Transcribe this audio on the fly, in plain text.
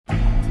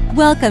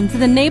Welcome to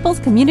the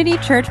Naples Community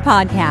Church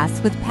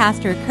Podcast with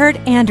Pastor Kurt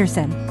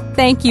Anderson.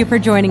 Thank you for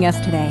joining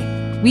us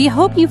today. We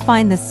hope you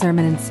find this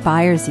sermon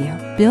inspires you,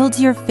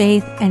 builds your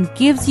faith, and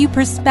gives you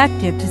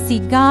perspective to see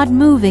God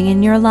moving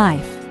in your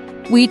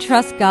life. We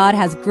trust God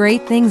has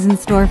great things in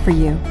store for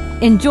you.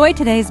 Enjoy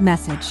today's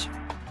message.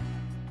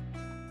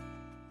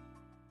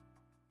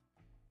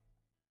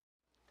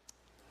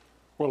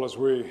 Well, as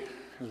we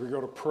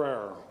go to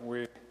prayer, we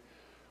are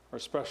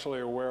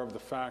especially aware of the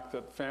fact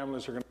that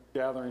families are going to be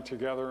gathering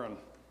together,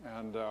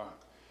 and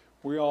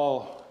we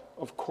all,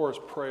 of course,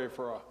 pray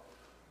for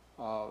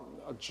a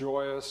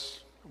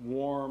joyous,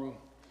 warm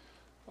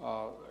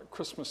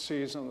Christmas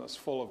season that's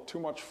full of too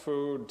much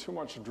food, too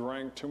much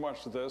drink, too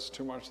much this,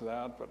 too much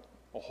that, but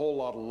a whole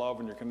lot of love,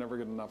 and you can never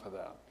get enough of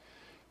that.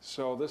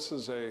 So this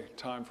is a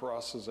time for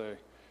us as a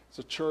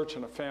church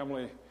and a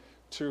family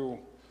to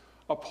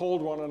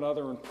uphold one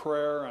another in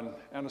prayer,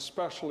 and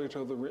especially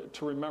to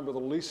remember the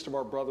least of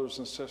our brothers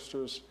and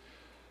sisters.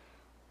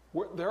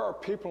 There are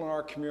people in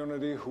our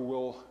community who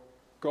will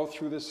go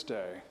through this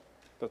day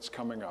that's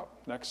coming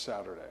up next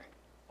Saturday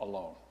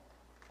alone,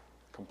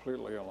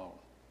 completely alone,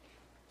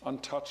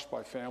 untouched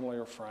by family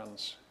or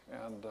friends,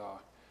 and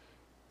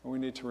we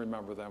need to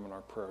remember them in our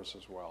prayers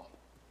as well.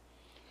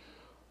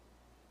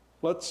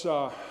 Let's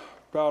bow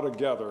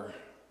together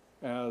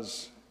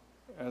as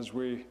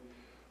we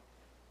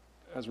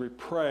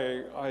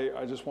pray.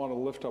 I just want to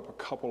lift up a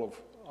couple of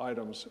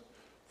items.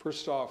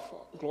 First off,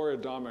 Gloria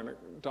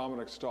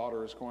Dominic's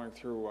daughter is going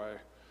through a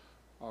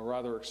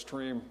rather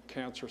extreme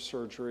cancer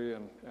surgery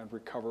and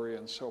recovery,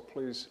 and so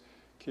please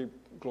keep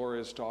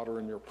Gloria's daughter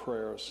in your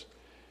prayers.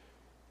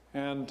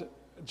 And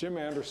Jim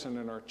Anderson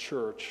in our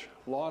church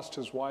lost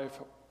his wife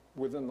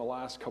within the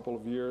last couple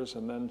of years,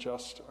 and then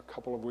just a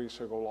couple of weeks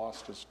ago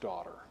lost his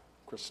daughter,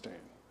 Christine.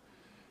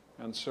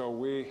 And so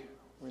we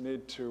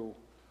need to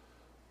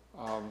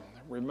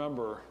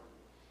remember,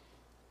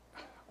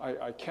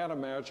 I can't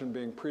imagine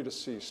being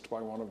predeceased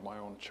by one of my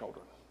own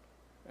children,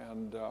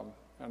 and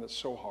it's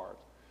so hard.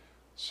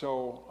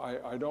 So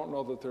I don't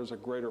know that there's a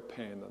greater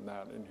pain than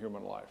that in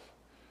human life.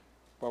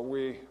 But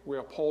we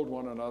uphold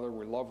one another,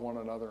 we love one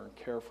another, and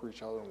care for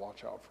each other, and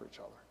watch out for each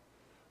other.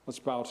 Let's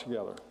bow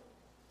together.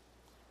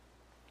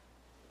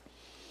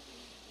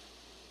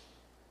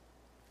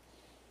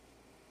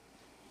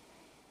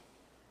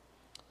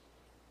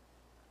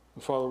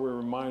 And Father, we're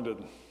reminded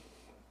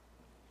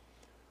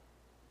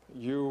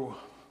you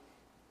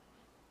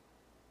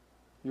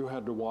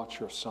had to watch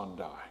your son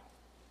die.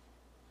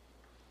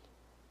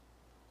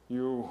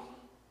 You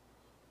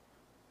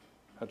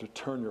had to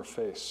turn your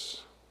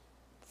face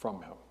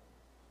from him.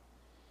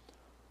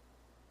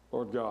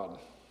 Lord God,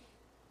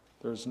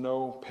 there's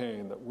no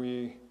pain that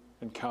we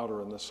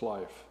encounter in this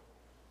life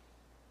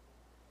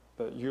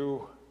that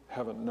you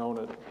haven't known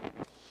it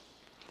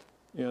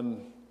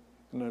in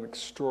an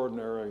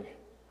extraordinary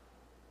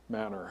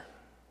manner,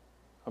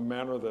 a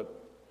manner that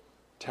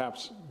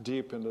taps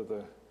deep into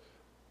the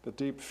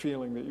deep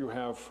feeling that you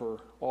have for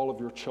all of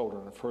your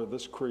children and for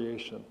this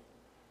creation,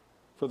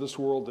 for this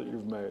world that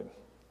you've made.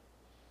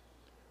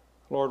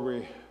 Lord,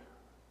 we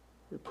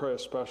pray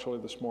especially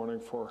this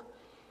morning for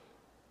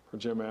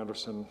Jim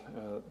Anderson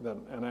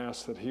and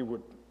ask that he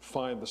would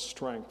find the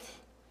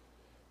strength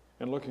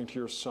in looking to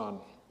your son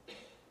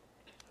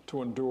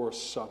to endure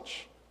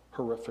such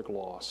horrific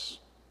loss,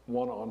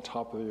 one on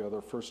top of the other,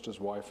 first his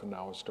wife and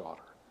now his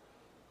daughter.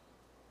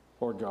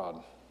 Lord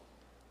God,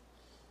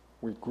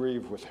 we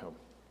grieve with him.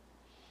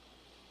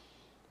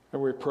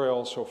 And we pray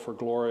also for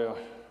Gloria.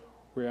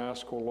 We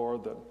ask, O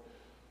Lord, that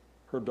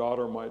her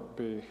daughter might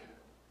be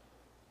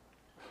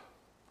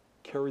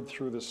carried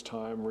through this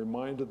time,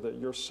 reminded that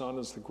your son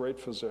is the great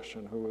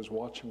physician who is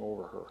watching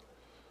over her.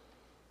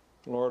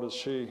 Lord, as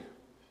she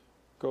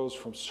goes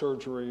from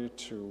surgery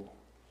to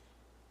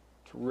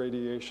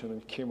radiation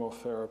and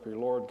chemotherapy,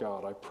 Lord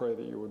God, I pray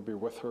that you would be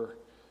with her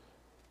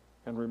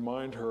and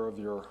remind her of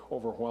your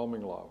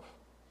overwhelming love.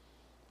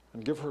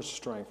 And give her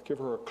strength, give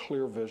her a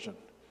clear vision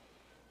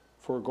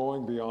for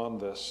going beyond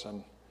this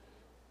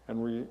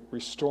and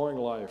restoring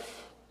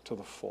life to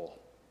the full.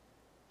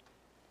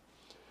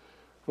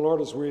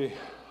 Lord, as we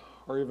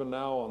are even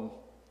now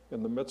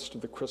in the midst of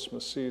the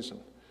Christmas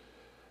season,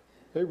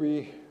 may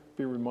we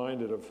be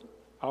reminded of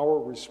our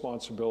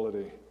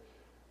responsibility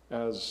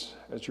as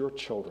your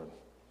children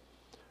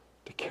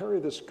to carry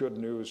this good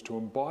news, to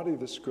embody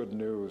this good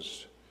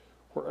news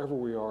wherever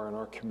we are in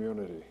our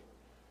community,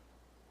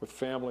 with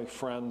family,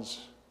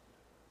 friends,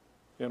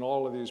 in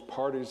all of these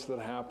parties that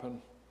happen.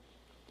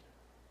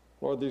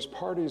 Lord, these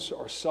parties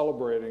are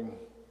celebrating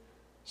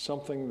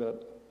something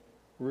that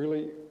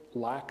really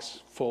lacks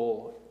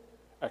full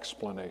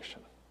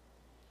explanation.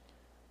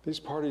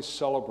 These parties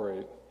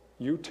celebrate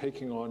you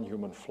taking on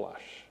human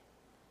flesh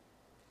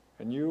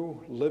and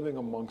you living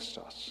amongst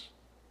us.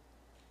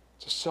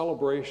 It's a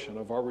celebration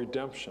of our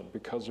redemption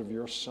because of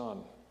your Son,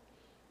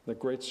 the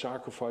great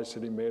sacrifice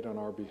that he made on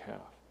our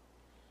behalf.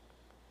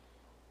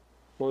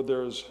 Lord,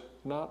 there's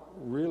not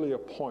really a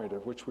point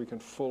at which we can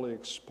fully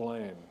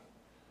explain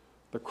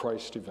the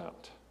Christ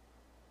event.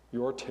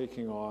 Your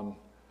taking on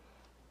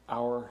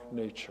our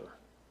nature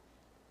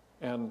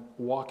and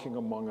walking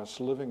among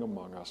us, living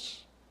among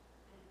us,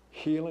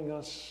 healing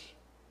us,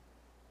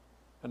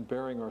 and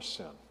bearing our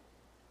sin.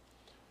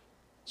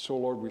 So,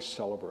 Lord, we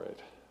celebrate,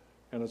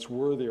 and it's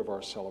worthy of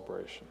our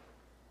celebration.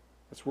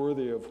 It's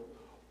worthy of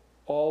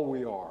all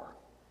we are.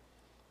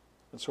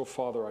 And so,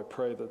 Father, I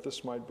pray that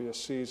this might be a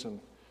season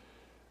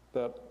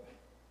that,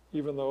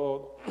 even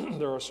though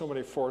there are so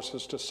many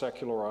forces to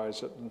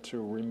secularize it and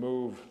to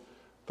remove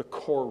the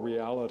core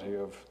reality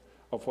of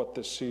what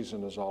this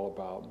season is all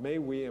about, may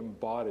we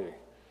embody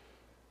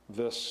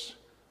this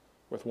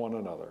with one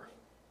another,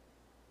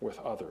 with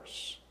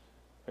others.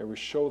 May we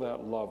show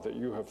that love that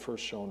you have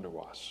first shown to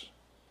us.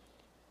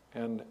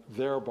 And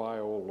thereby,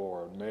 O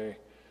Lord, may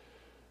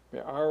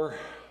our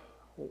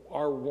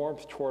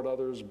warmth toward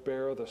others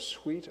bear the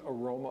sweet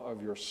aroma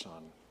of your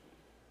Son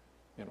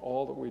in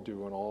all that we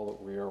do and all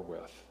that we are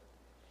with.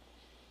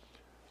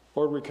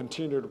 Lord, we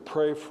continue to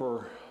pray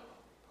for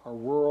our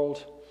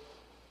world,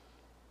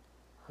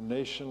 our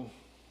nation.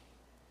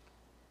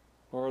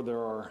 Lord, there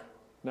are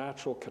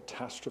natural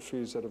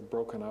catastrophes that have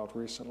broken out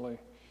recently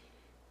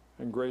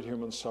and great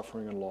human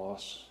suffering and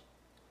loss.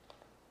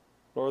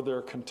 Lord,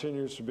 there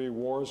continues to be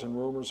wars and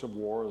rumors of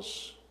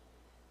wars,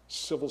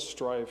 civil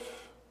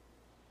strife,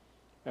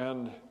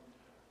 and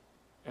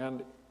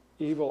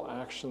evil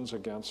actions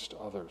against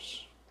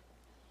others.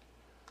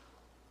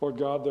 Lord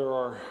God, there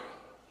are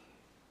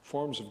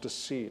forms of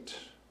deceit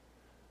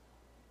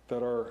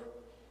that are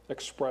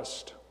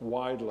expressed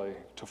widely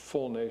to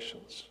full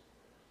nations.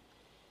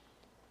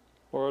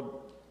 Lord,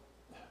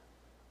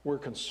 we're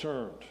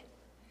concerned.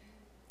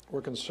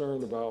 We're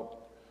concerned about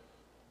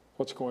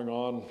what's going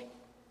on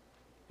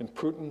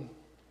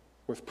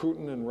with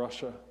Putin in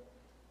Russia,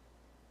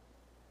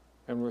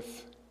 and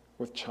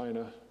with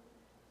China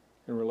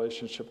in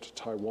relationship to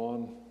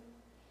Taiwan.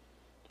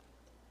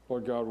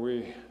 Lord God,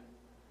 we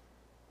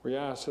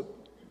ask that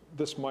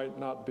this might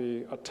not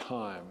be a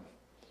time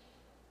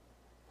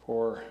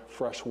for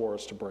fresh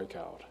wars to break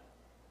out.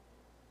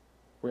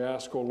 We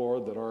ask, O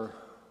Lord, that our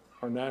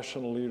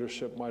national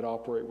leadership might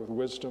operate with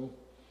wisdom,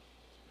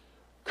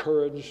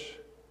 courage,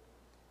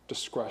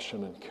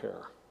 discretion, and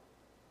care.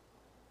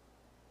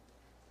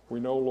 We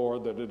know,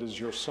 Lord, that it is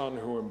your Son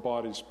who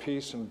embodies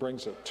peace and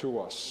brings it to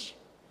us.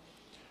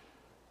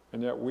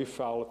 And yet we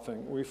foul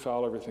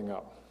everything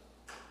up.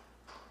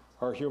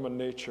 Our human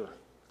nature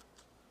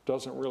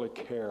doesn't really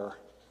care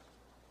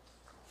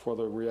for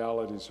the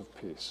realities of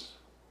peace.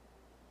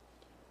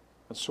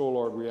 And so,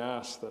 Lord, we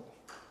ask that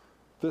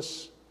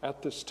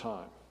at this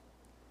time,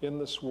 in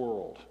this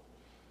world,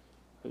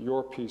 that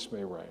your peace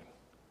may reign.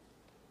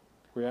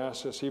 We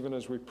ask this even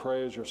as we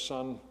pray, as your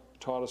Son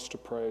taught us to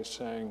pray,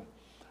 saying,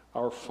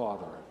 Our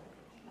Father,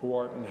 who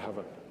art in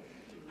heaven,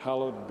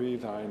 hallowed be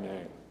thy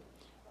name.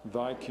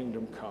 Thy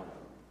kingdom come,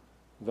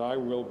 thy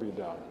will be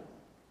done,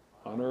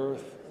 on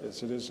earth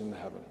as it is in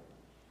heaven.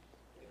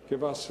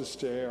 Give us this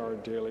day our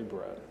daily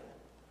bread,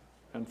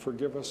 and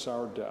forgive us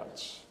our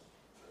debts,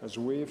 as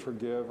we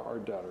forgive our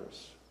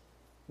debtors.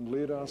 And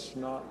lead us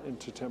not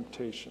into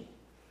temptation,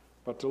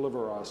 but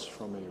deliver us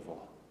from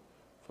evil.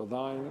 For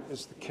thine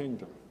is the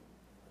kingdom,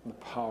 and the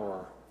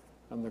power,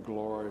 and the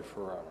glory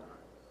forever.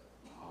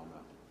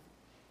 Amen.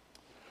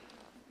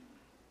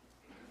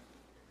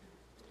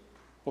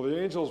 Well,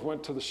 the angels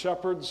went to the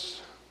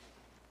shepherds,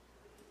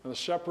 and the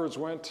shepherds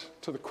went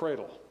to the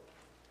cradle.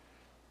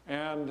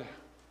 And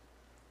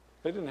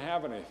they didn't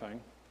have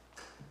anything,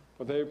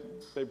 but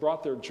they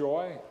brought their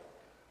joy,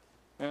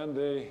 and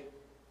they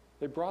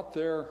brought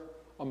their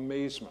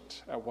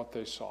amazement at what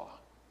they saw.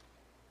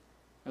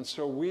 And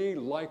so we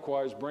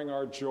likewise bring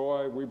our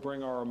joy, we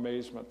bring our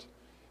amazement,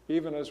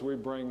 even as we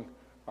bring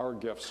our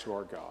gifts to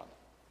our God.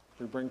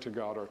 We bring to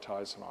God our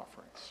tithes and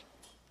offerings.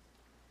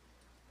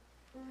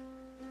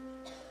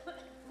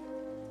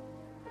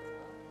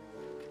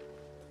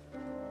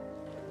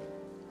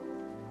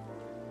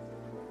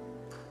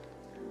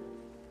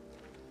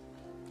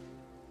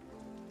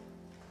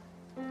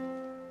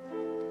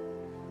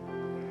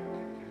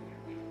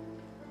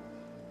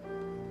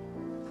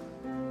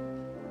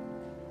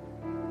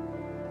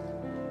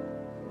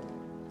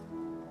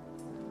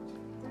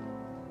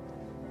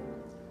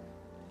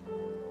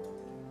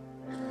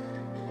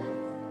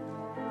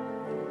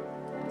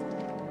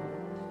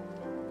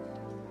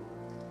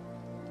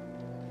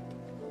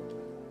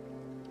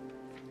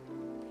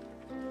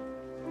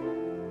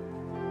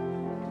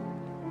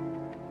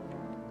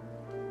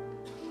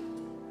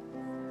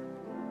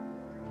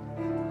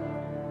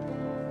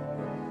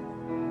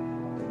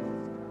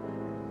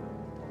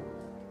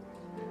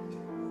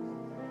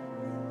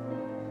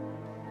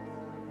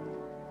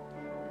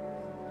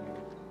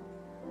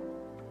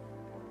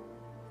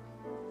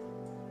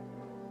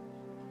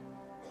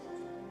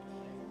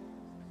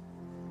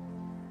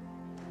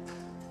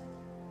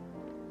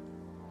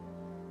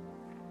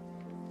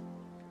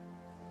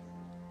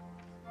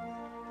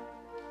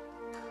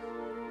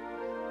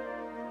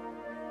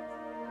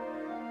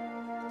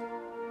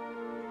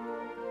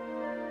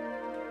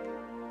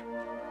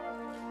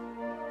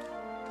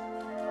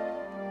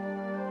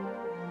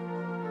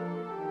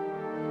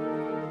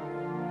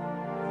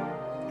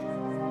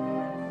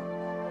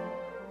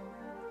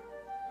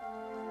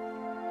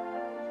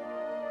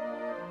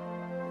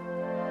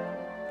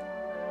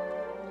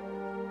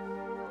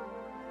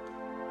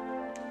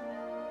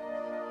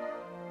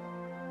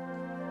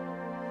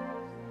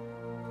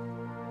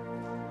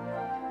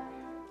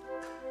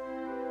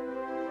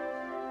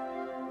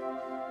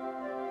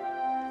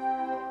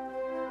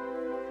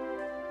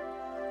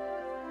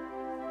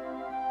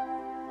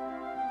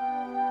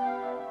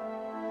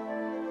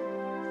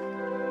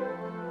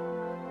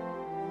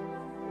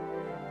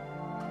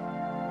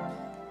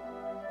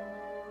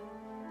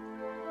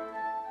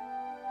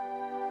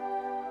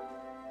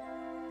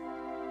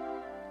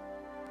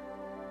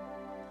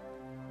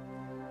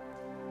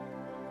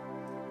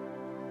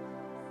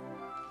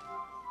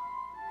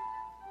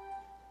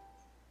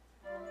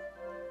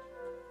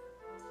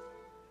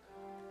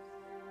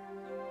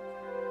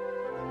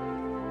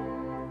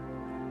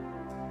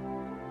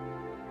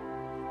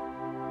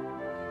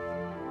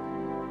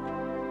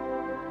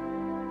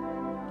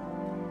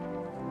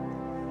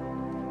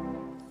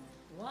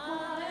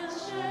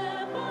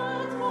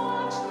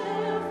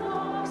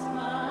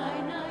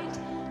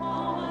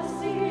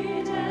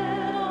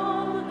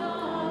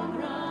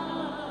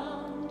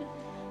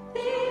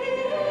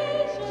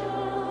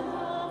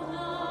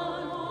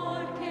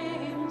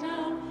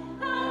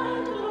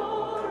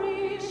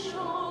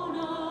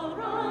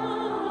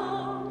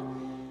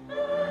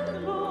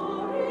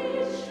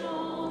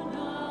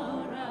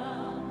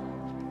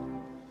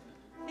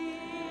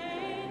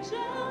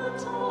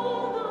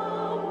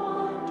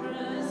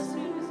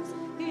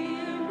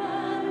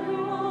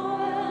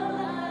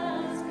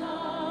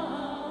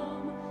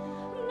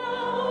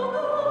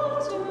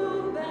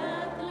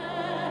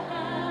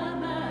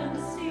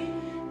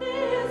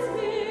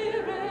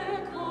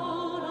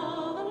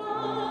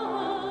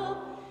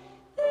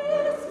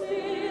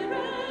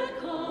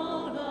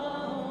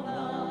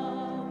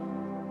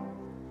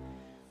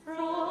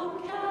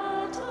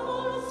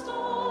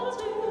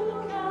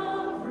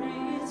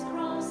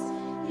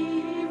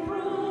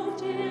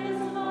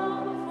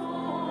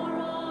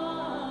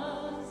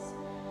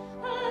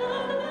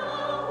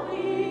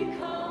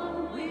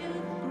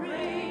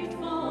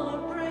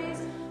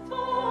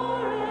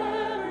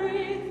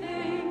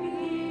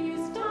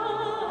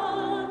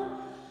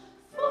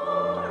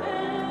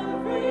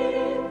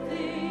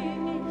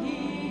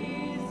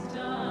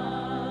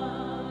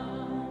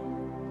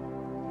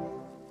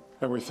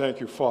 And we thank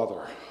you,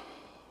 Father,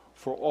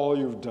 for all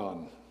you've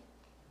done.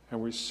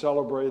 And we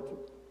celebrate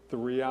the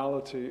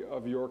reality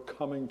of your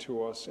coming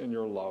to us in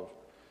your love.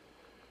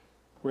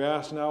 We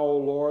ask now, O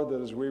Lord,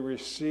 that as we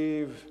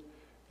receive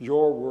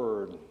your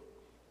word,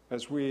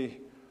 as we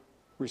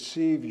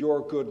receive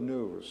your good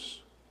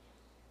news,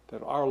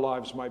 that our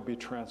lives might be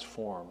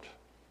transformed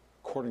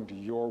according to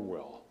your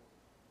will.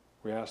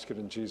 We ask it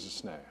in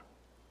Jesus' name.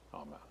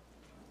 Amen.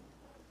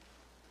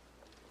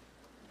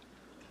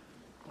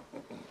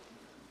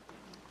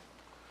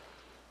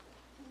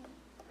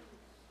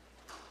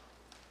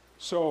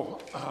 So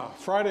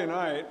Friday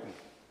night,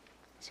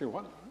 see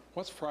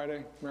what's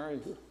Friday, Mary?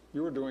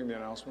 You were doing the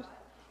announcement.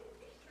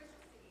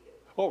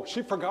 Oh,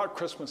 she forgot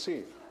Christmas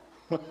Eve.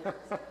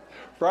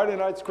 Friday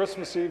night's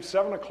Christmas Eve,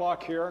 7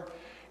 o'clock here,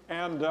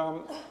 and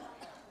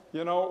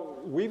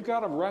we've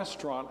got a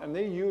restaurant, and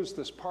they use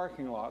this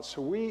parking lot,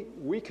 so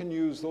we can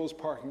use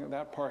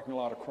that parking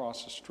lot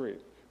across the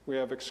street. We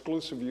have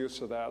exclusive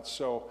use of that.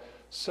 So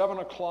 7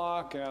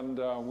 o'clock, and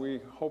we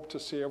hope to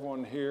see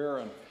everyone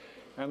here,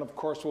 and of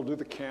course we'll do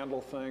the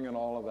candle thing and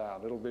all of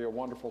that. It'll be a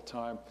wonderful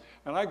time.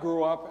 And I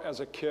grew up as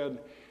a kid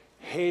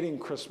hating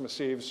Christmas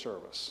Eve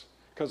service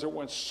because it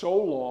went so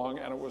long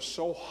and it was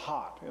so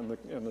hot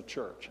in the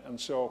church. And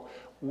so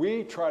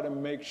we try to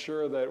make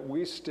sure that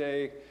we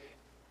stay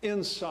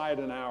inside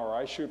an hour.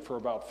 I shoot for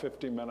about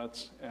 50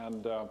 minutes,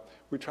 and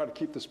we try to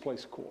keep this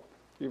place cool,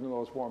 even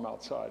though it's warm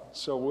outside.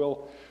 So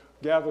we'll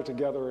gather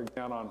together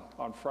again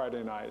on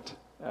Friday night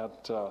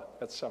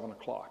at 7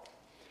 o'clock.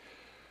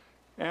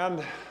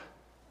 And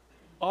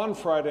on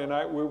Friday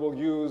night, we will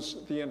use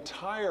the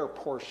entire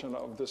portion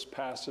of this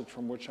passage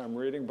from which I'm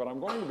reading, but I'm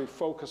going to be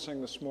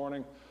focusing this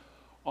morning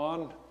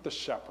on the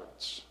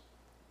shepherds.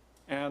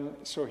 And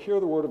so hear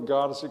the word of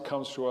God as it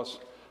comes to us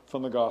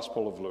from the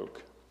Gospel of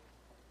Luke.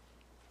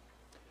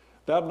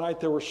 That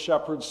night there were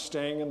shepherds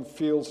staying in the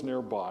fields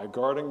nearby,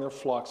 guarding their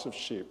flocks of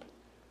sheep.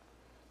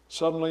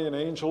 Suddenly an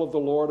angel of the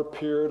Lord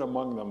appeared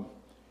among them,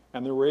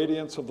 and the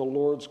radiance of the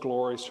Lord's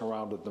glory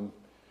surrounded them,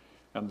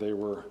 and they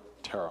were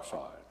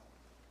terrified.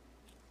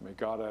 May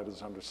God add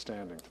his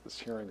understanding to this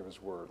hearing of his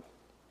word.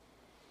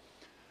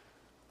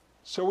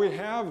 So we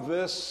have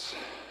this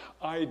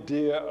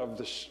idea of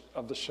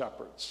the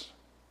shepherds,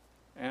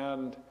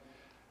 and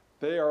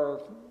they are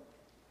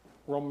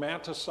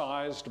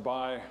romanticized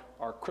by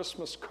our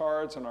Christmas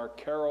cards and our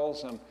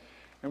carols,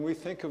 and we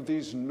think of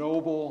these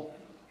noble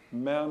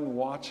men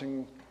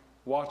watching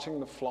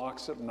the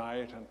flocks at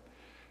night,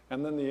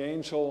 and then the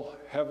angel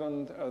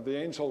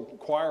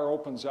choir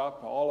opens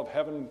up, all of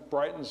heaven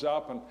brightens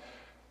up,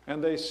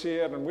 and they see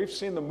it, and we've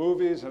seen the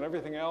movies and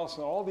everything else,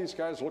 and all these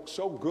guys look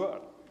so good.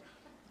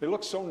 They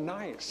look so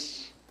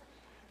nice.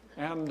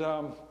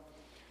 But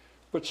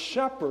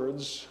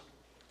shepherds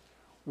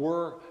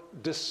were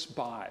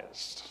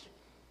despised.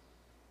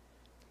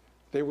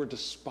 They were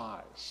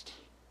despised.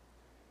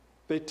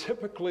 They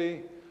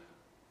typically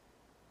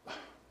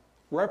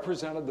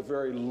represented the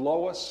very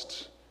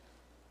lowest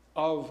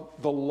of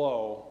the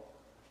low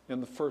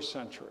in the first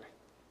century.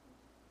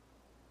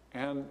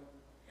 And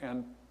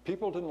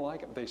people didn't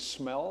like it. They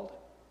smelled.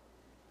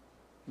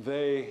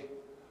 They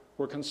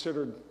were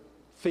considered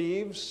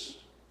thieves.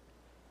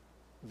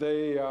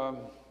 They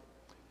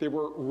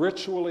were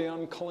ritually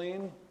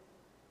unclean.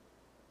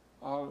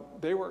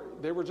 They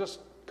were just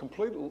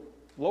complete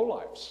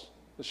lowlifes,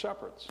 the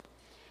shepherds.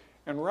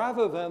 And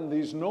rather than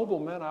these noble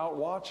men out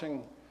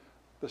watching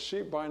the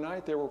sheep by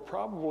night, they were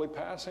probably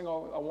passing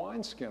a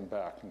wineskin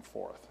back and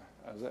forth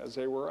as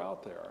they were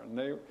out there. And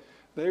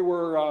they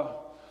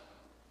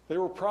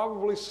were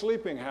probably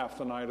sleeping half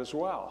the night as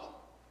well.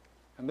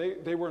 And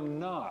they were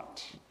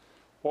not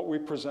what we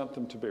present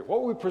them to be.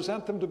 What we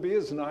present them to be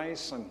is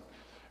nice, and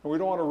we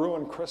don't want to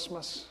ruin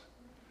Christmas.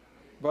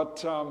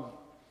 But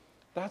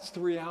that's the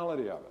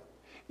reality of it.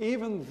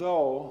 Even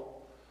though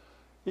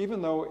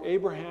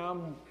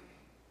Abraham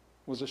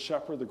was a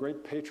shepherd, the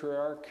great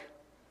patriarch,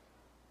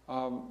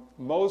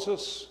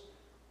 Moses,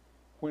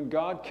 when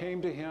God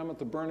came to him at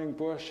the burning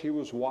bush, he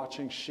was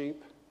watching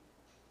sheep.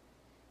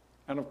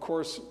 And of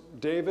course,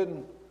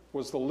 David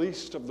was the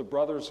least of the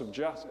brothers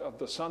of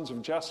the sons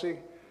of Jesse,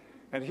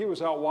 and he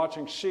was out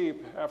watching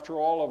sheep after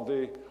all of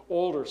the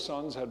older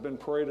sons had been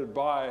paraded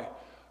by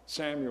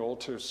Samuel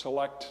to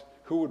select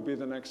who would be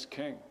the next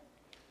king.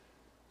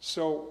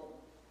 So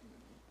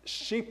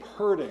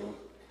shepherding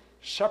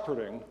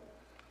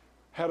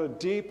had a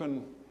deep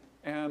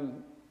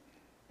and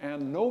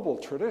noble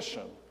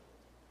tradition.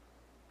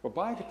 But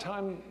by the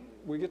time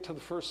we get to the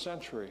first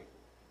century,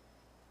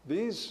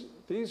 these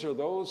are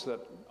those that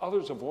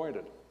others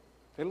avoided.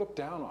 They looked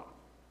down on.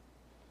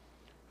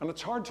 And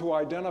it's hard to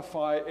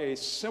identify a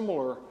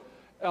similar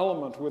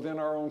element within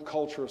our own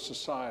culture or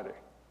society.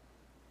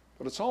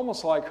 But it's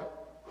almost like,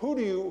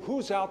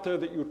 who's out there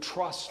that you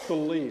trust the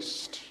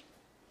least?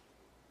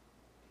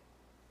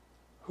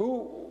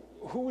 Who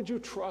would you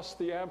trust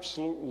the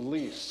absolute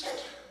least?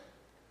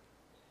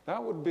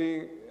 That would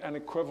be an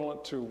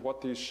equivalent to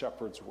what these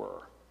shepherds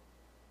were.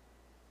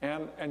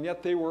 And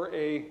yet they were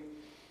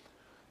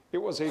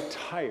It was a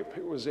type,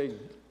 it was a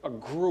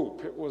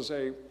group, it was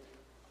a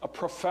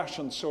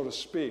profession, so to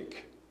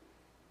speak.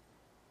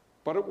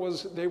 But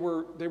they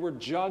were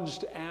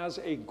judged as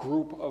a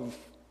group of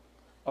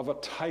a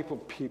type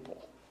of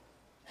people.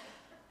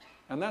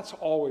 And that's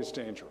always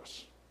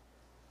dangerous.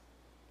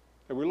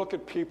 And we look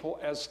at people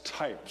as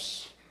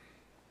types.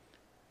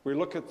 We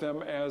look at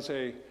them as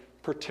a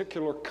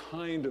particular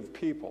kind of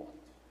people.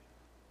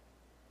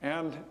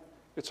 And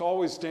it's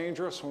always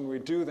dangerous when we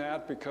do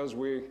that because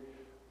we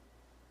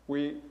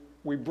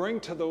bring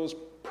to those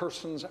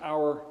persons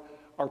our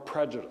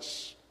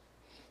prejudice.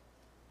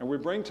 And we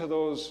bring to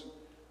those,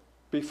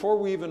 before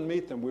we even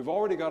meet them, we've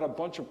already got a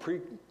bunch of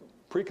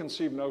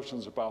preconceived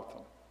notions about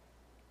them.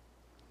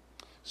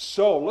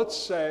 So let's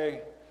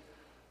say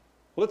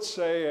a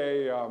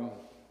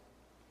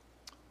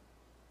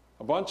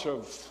bunch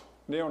of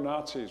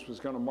neo-Nazis was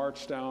going to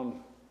march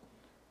down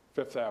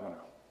Fifth Avenue.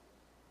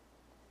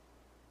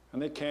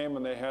 And they came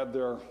and they had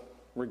their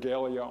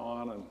regalia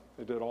on and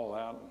they did all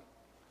that.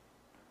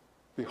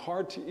 It'd be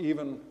hard to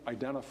even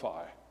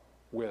identify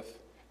with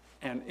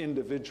an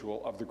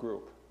individual of the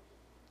group.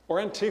 Or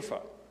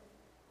Antifa.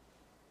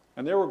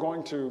 And they were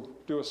going to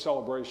do a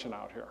celebration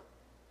out here.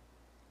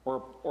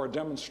 Or a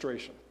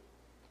demonstration.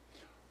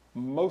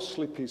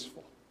 Mostly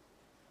peaceful.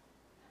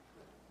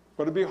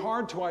 But it'd be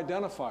hard to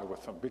identify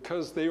with them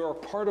because they are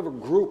part of a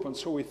group, and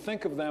so we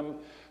think of them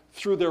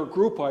through their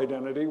group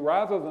identity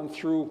rather than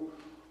through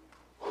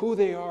who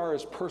they are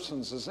as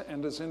persons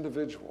and as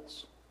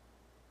individuals.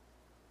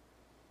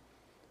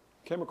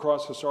 I came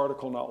across this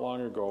article not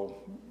long ago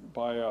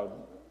by a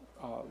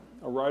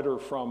writer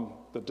from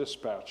the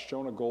Dispatch,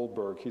 Jonah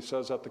Goldberg. He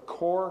says, at the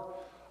core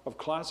of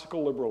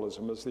classical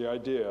liberalism is the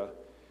idea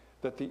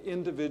that the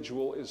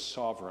individual is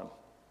sovereign.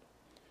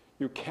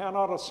 You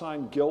cannot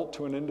assign guilt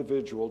to an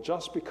individual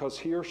just because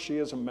he or she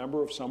is a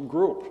member of some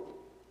group.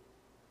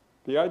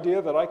 The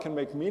idea that I can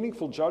make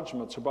meaningful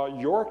judgments about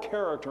your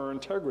character or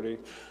integrity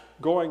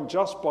going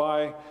just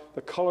by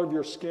the color of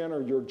your skin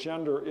or your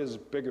gender is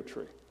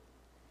bigotry.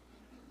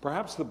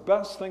 Perhaps the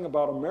best thing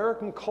about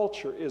American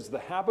culture is the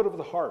habit of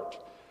the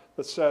heart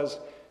that says,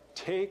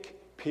 take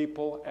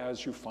people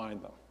as you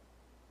find them.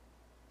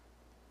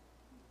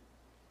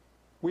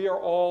 We are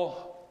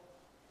all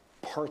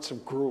parts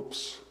of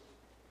groups.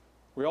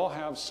 We all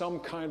have some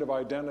kind of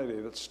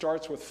identity that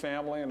starts with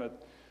family and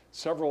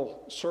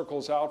several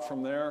circles out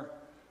from there.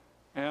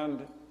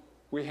 And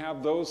we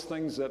have those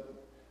things that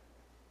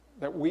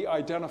we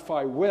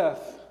identify with,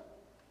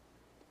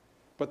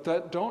 but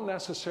that don't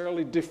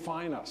necessarily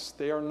define us.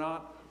 They are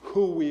not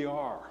who we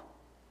are.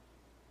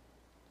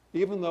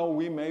 Even though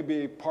we may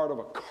be part of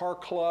a car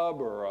club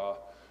or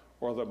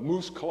the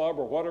Moose Club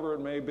or whatever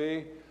it may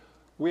be,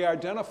 we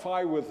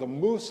identify with the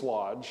Moose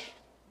Lodge,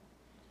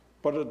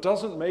 but it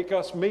doesn't make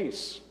us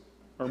meese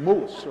or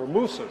moose or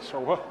mooses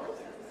or what.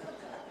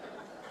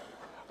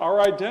 Our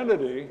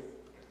identity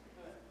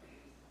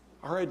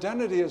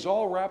is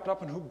all wrapped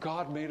up in who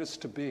God made us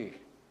to be.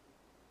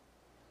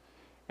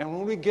 And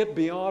when we get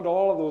beyond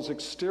all of those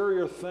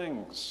exterior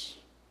things,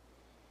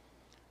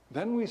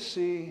 then we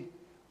see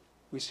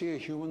a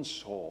human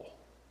soul.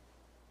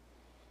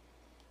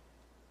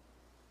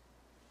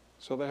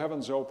 So the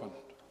heavens opened,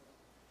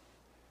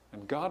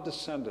 and God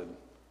descended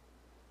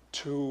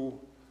to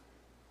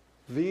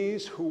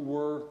these who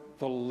were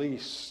the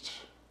least,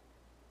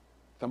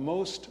 the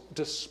most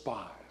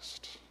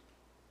despised.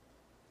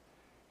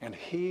 And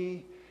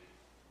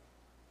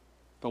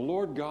the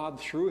Lord God,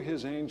 through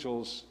his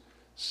angels,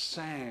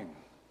 sang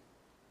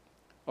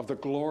of the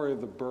glory of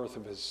the birth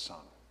of his Son.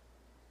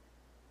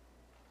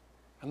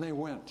 And they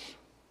went.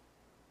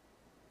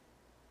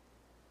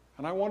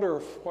 And I wonder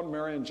what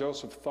Mary and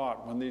Joseph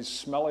thought when these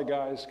smelly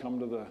guys come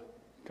to the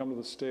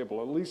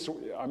stable. At least,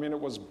 I mean, it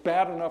was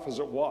bad enough as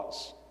it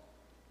was.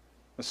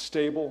 A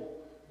stable,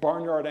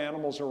 barnyard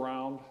animals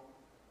around,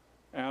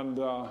 and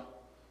a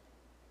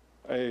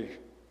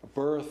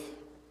birth,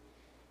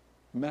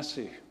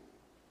 messy.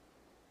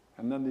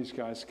 And then these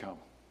guys come.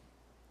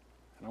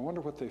 And I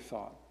wonder what they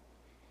thought.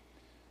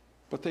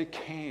 But they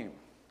came.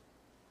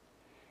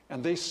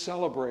 And they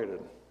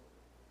celebrated.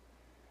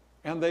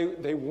 And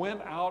they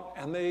went out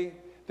and they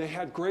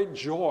had great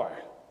joy.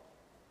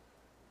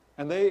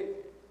 And they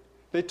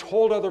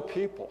told other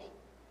people.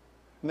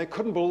 And they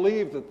couldn't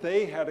believe that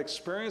they had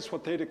experienced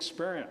what they'd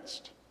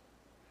experienced.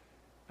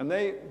 And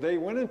they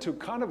went into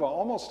kind of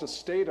almost a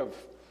state of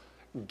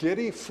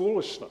giddy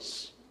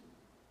foolishness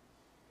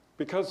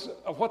because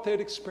of what they'd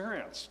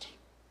experienced.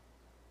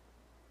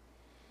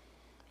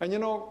 And you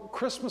know,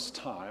 Christmas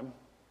time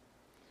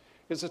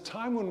is a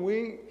time when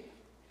we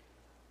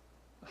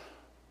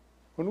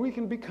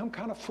can become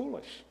kind of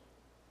foolish.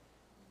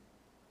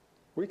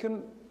 We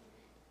can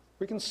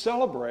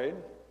celebrate.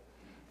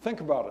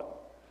 Think about it.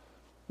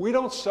 We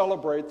don't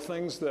celebrate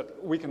things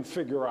that we can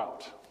figure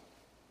out.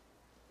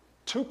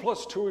 2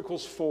 + 2 =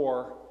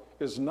 4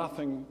 is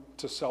nothing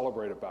to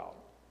celebrate about.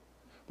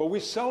 But we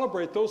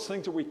celebrate those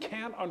things that we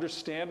can't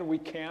understand and we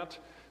can't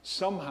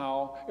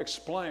somehow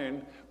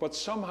explain, but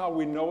somehow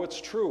we know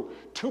it's true.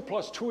 2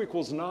 +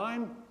 2 =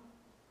 9.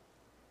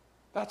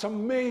 That's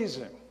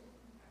amazing.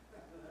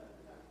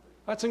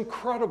 That's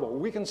incredible.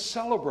 We can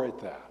celebrate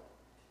that.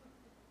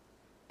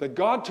 That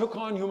God took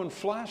on human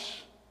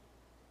flesh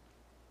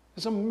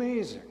is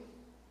amazing.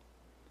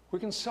 We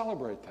can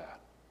celebrate that.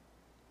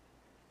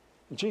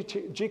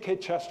 G.K.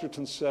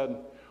 Chesterton said,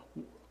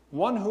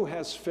 one who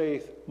has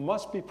faith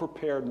must be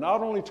prepared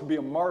not only to be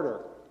a martyr,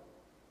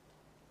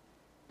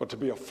 but to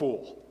be a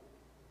fool.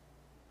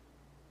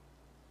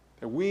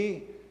 That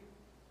we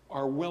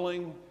are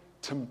willing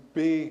to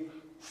be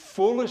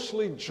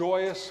foolishly,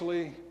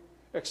 joyously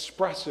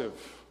expressive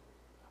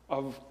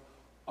of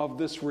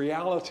this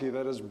reality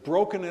that is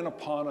broken in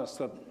upon us,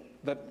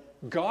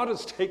 that God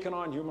has taken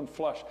on human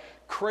flesh.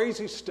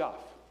 Crazy stuff.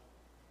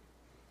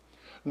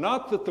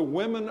 Not that the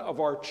women of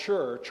our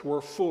church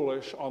were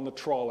foolish on the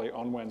trolley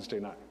on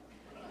Wednesday night.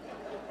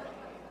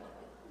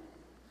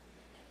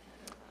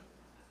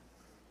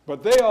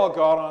 But they all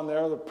got on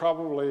there,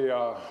 probably,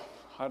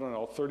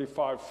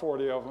 35,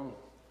 40 of them,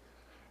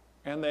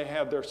 and they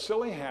had their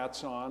silly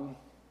hats on.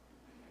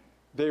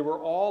 They were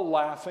all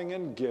laughing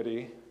and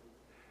giddy,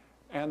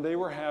 and they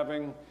were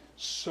having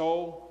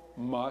so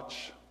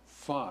much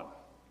fun.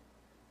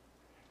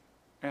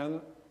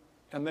 And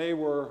they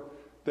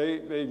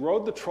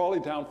rode the trolley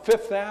down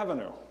Fifth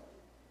Avenue,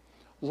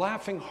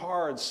 laughing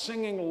hard,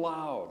 singing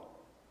loud,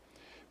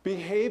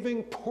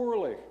 behaving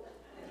poorly.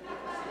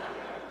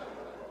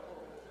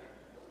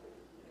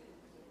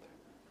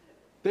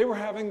 They were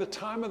having the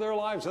time of their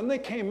lives. And they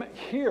came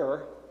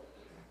here,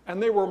 and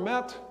they were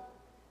met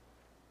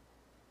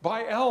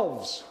by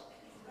elves.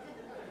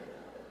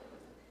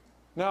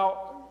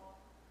 Now,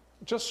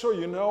 just so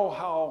you know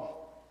how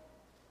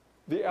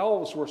the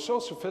elves were so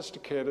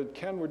sophisticated,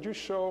 Ken, would you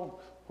show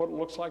what it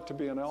looks like to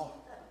be an elf?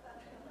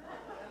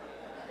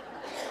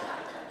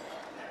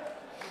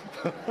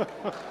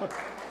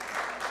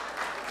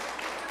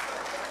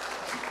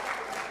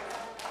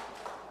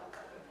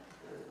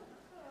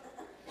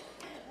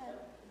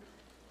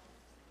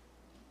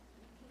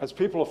 As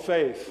people of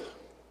faith,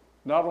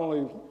 not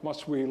only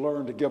must we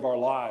learn to give our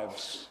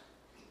lives,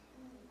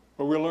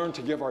 but we learn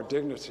to give our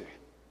dignity.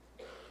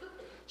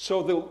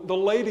 So the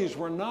ladies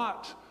were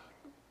not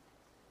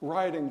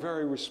riding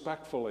very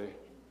respectfully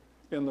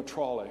in the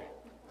trolley,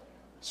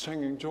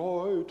 singing,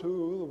 "Joy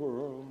to the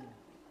world,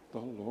 the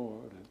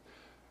Lord."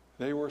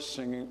 They were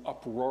singing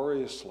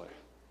uproariously,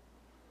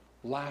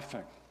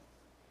 laughing.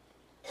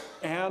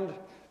 And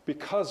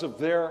because of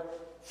their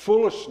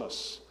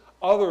foolishness,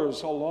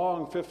 others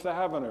along Fifth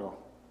Avenue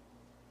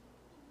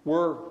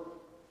were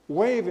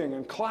waving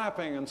and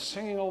clapping and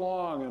singing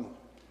along.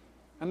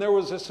 And there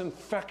was this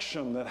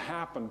infection that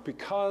happened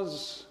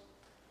because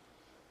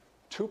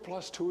 2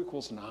 + 2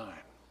 = 9.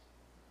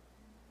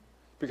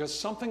 Because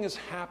something has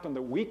happened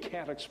that we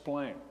can't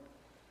explain,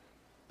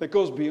 that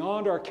goes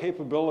beyond our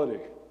capability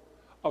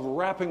of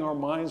wrapping our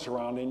minds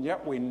around, and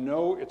yet we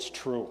know it's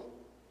true.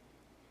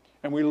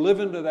 And we live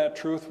into that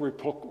truth,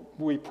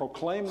 we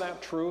proclaim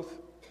that truth,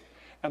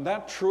 and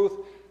that truth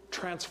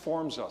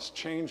transforms us,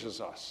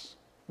 changes us,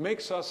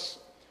 makes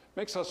us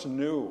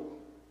new.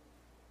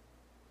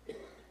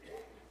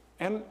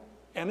 And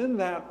in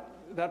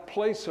that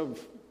place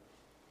of,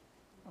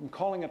 I'm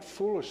calling it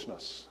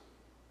foolishness,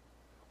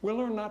 we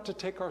learn not to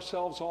take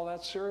ourselves all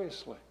that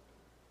seriously.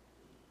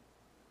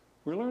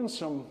 We learn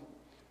some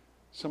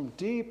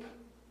deep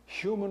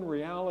human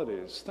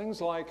realities,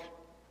 things like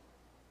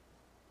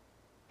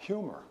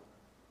humor,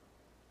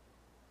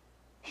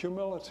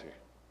 humility.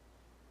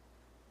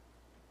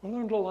 We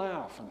learn to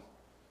laugh and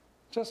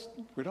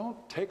we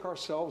don't take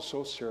ourselves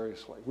so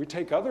seriously. We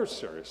take others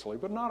seriously,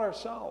 but not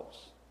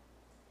ourselves.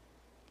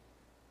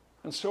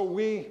 And so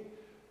we,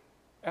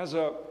 as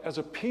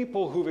a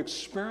people who've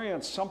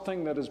experienced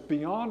something that is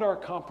beyond our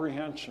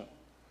comprehension,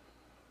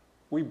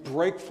 we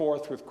break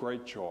forth with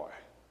great joy.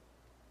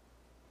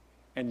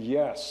 And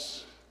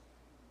yes,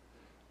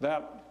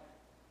 that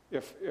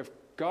if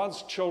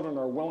God's children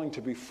are willing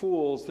to be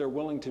fools, they're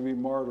willing to be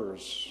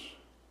martyrs,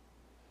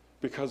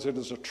 because it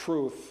is a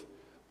truth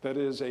that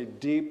is a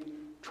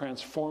deep,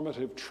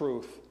 transformative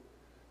truth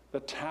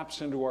that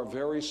taps into our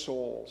very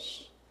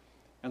souls.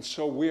 And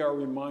so we are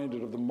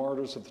reminded of the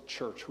martyrs of the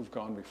church who've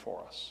gone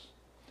before us,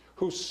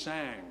 who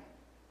sang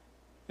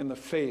in the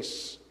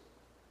face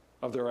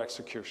of their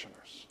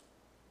executioners.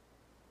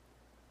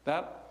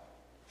 That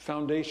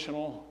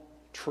foundational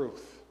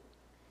truth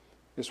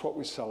is what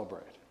we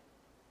celebrate.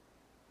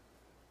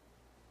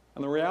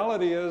 And the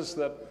reality is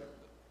that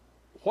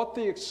what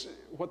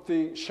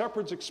the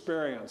shepherds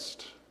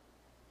experienced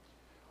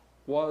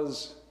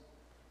was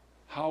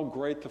how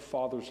great the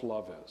Father's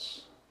love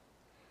is,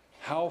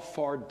 how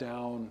far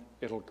down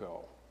it'll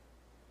go,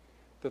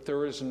 that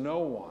there is no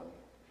one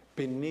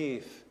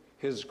beneath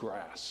his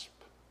grasp.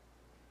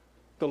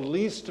 The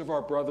least of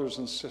our brothers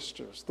and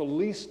sisters, the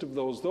least of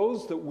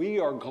those that we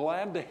are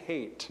glad to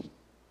hate.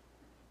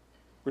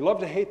 We love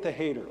to hate the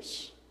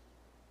haters,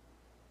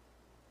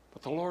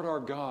 but the Lord our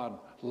God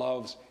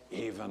loves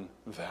even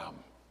them.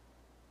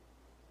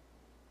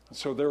 And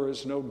so there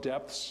is no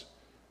depths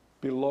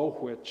below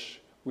which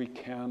we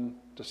can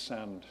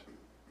descend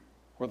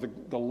where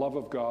the love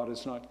of God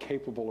is not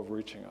capable of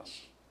reaching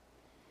us.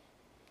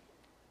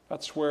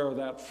 That's where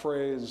that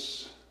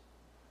phrase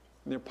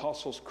in the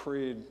Apostles'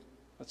 Creed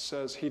that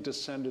says, he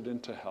descended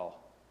into hell.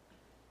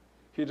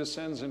 He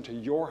descends into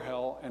your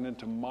hell and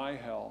into my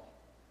hell.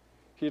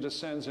 He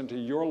descends into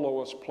your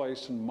lowest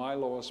place and my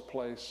lowest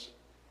place,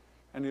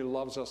 and he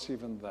loves us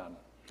even then.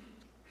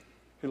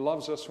 He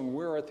loves us when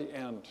we're at the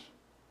end,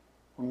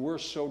 when we're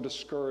so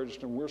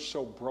discouraged and we're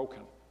so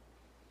broken.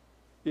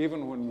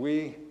 Even when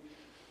we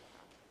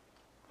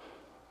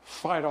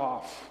fight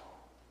off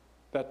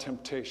that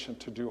temptation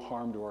to do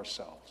harm to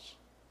ourselves.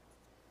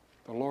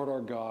 The Lord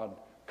our God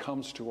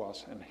comes to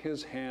us, and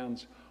his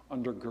hands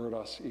undergird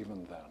us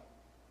even then.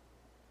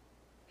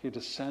 He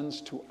descends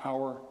to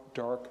our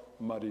dark,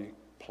 muddy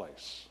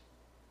place.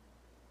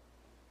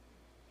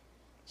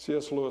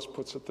 C.S. Lewis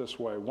puts it this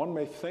way: one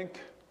may think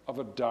of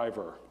a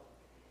diver,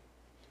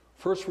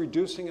 first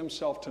reducing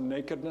himself to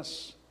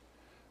nakedness,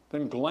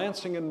 then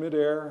glancing in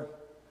midair,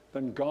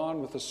 then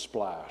gone with a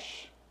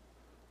splash,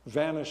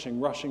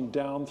 vanishing, rushing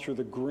down through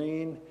the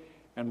green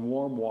and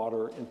warm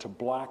water into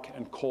black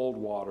and cold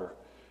water,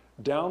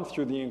 down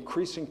through the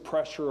increasing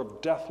pressure of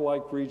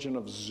death-like region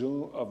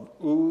of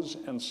ooze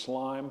and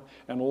slime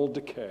and old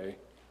decay,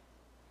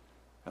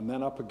 and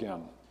then up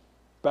again,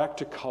 back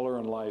to color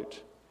and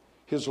light,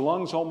 his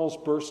lungs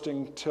almost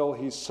bursting till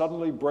he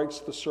suddenly breaks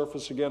the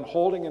surface again,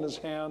 holding in his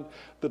hand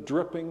the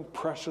dripping,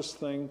 precious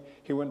thing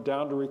he went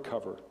down to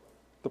recover,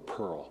 the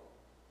pearl.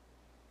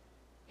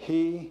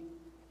 He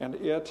and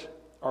it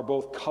are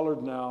both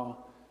colored now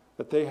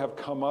that they have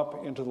come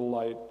up into the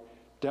light,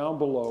 down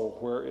below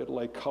where it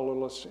lay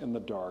colorless in the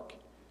dark.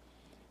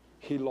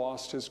 He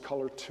lost his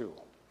color too,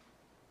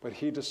 but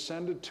he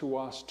descended to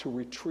us to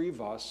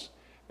retrieve us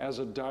as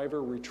a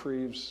diver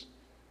retrieves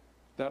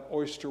that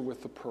oyster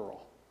with the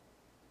pearl.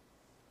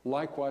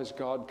 Likewise,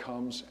 God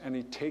comes and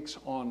he takes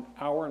on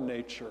our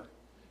nature.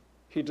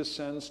 He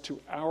descends to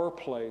our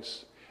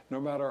place,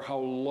 no matter how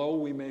low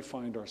we may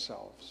find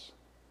ourselves.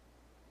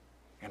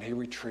 And he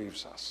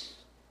retrieves us.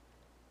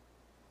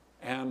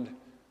 And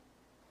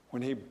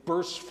when he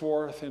bursts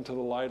forth into the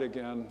light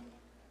again,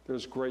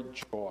 there's great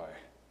joy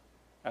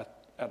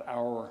at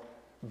our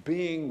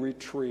being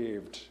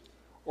retrieved.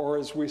 Or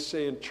as we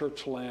say in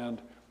church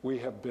land, we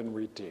have been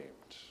redeemed.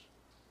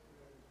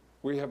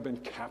 We have been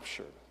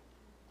captured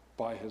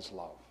by his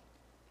love.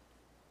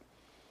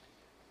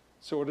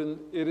 So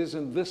it is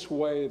in this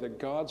way that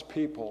God's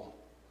people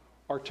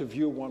are to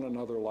view one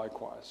another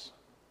likewise.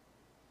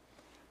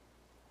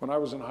 When I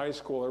was in high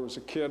school, there was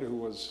a kid who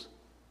was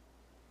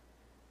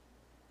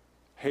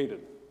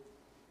hated.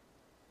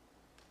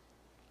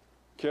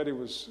 Kid, he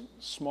was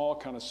small,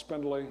 kind of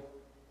spindly.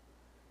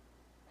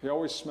 He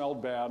always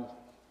smelled bad.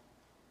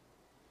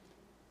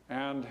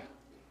 And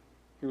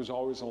he was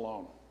always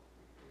alone.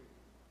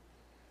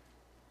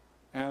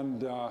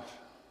 And I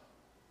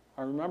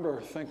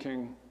remember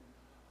thinking,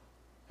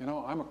 you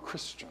know, I'm a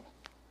Christian.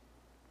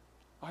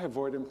 I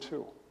avoid him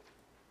too.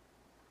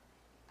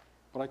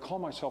 But I call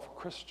myself a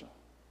Christian.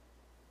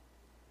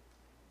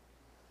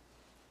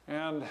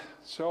 And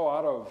so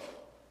out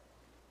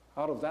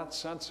of that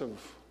sense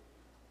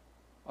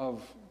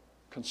of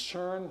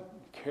concern,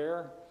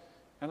 care,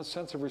 and a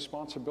sense of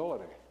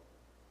responsibility,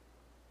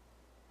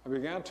 I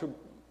began to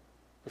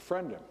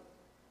befriend him,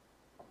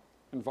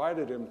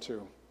 invited him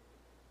to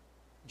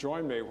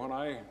join me when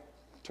I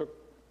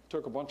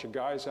took a bunch of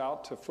guys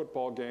out to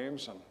football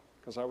games, and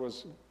because I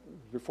was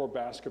before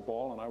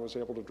basketball and I was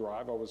able to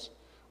drive. I was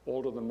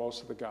older than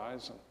most of the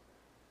guys, and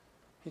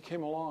he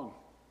came along.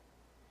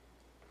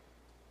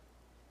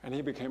 And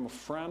he became a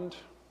friend,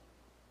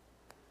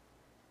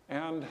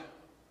 and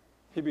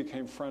he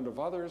became friend of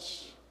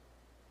others,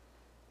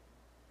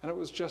 and it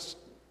was just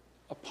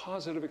a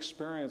positive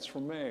experience for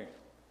me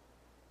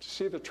to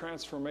see the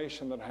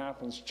transformation that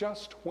happens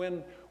just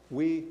when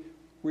we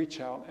reach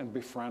out and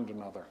befriend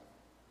another,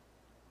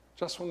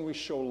 just when we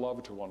show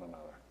love to one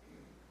another.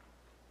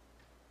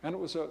 And it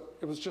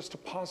was just a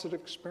positive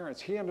experience.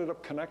 He ended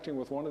up connecting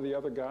with one of the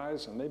other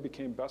guys, and they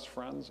became best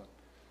friends.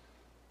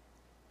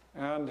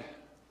 And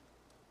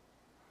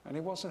he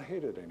wasn't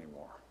hated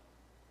anymore,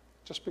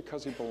 just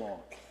because he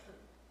belonged.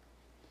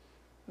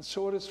 And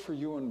so it is for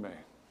you and me.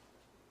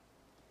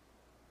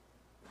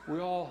 We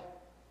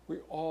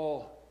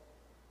all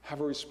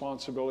have a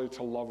responsibility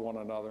to love one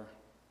another.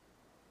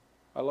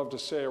 I love to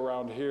say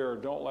around here,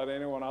 don't let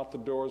anyone out the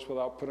doors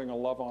without putting a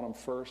love on them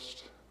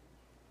first.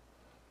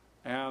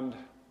 And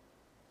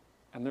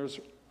there's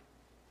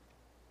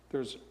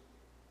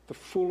the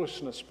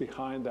foolishness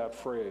behind that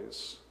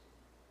phrase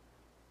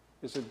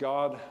is that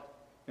God,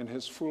 in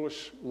his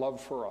foolish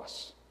love for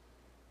us,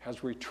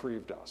 has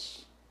retrieved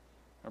us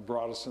and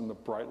brought us in the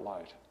bright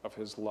light of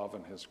his love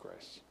and his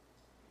grace.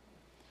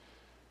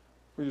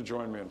 Will you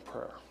join me in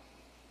prayer?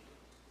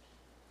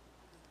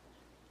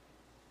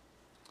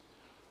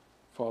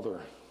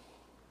 Father,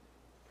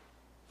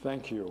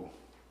 thank you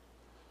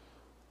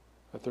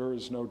that there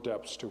is no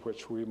depths to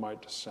which we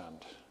might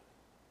descend,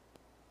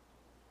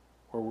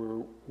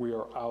 where we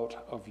are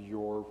out of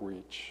your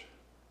reach.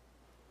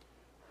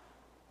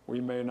 We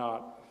may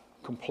not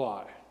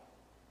comply.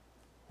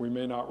 We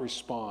may not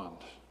respond.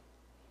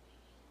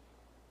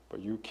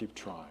 But you keep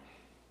trying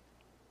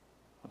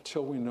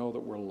until we know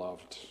that we're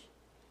loved,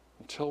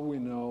 until we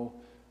know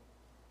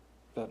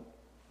that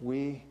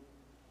we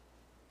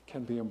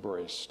can be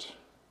embraced,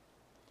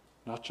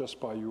 not just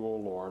by you, O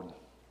Lord,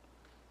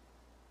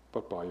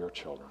 but by your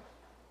children.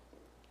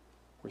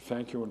 We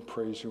thank you and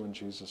praise you in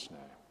Jesus'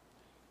 name.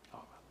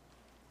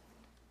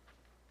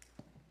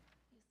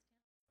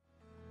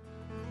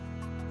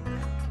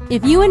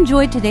 If you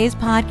enjoyed today's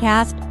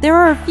podcast, there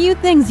are a few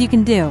things you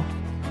can do.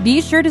 Be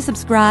sure to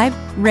subscribe,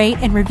 rate,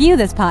 and review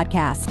this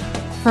podcast.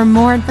 For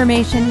more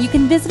information, you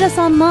can visit us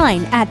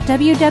online at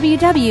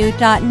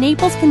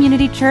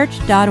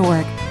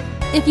www.naplescommunitychurch.org.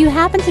 If you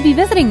happen to be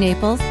visiting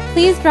Naples,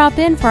 please drop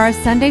in for our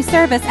Sunday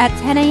service at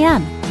 10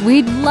 a.m.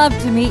 We'd love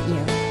to meet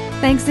you.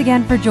 Thanks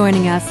again for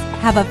joining us.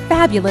 Have a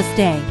fabulous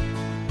day.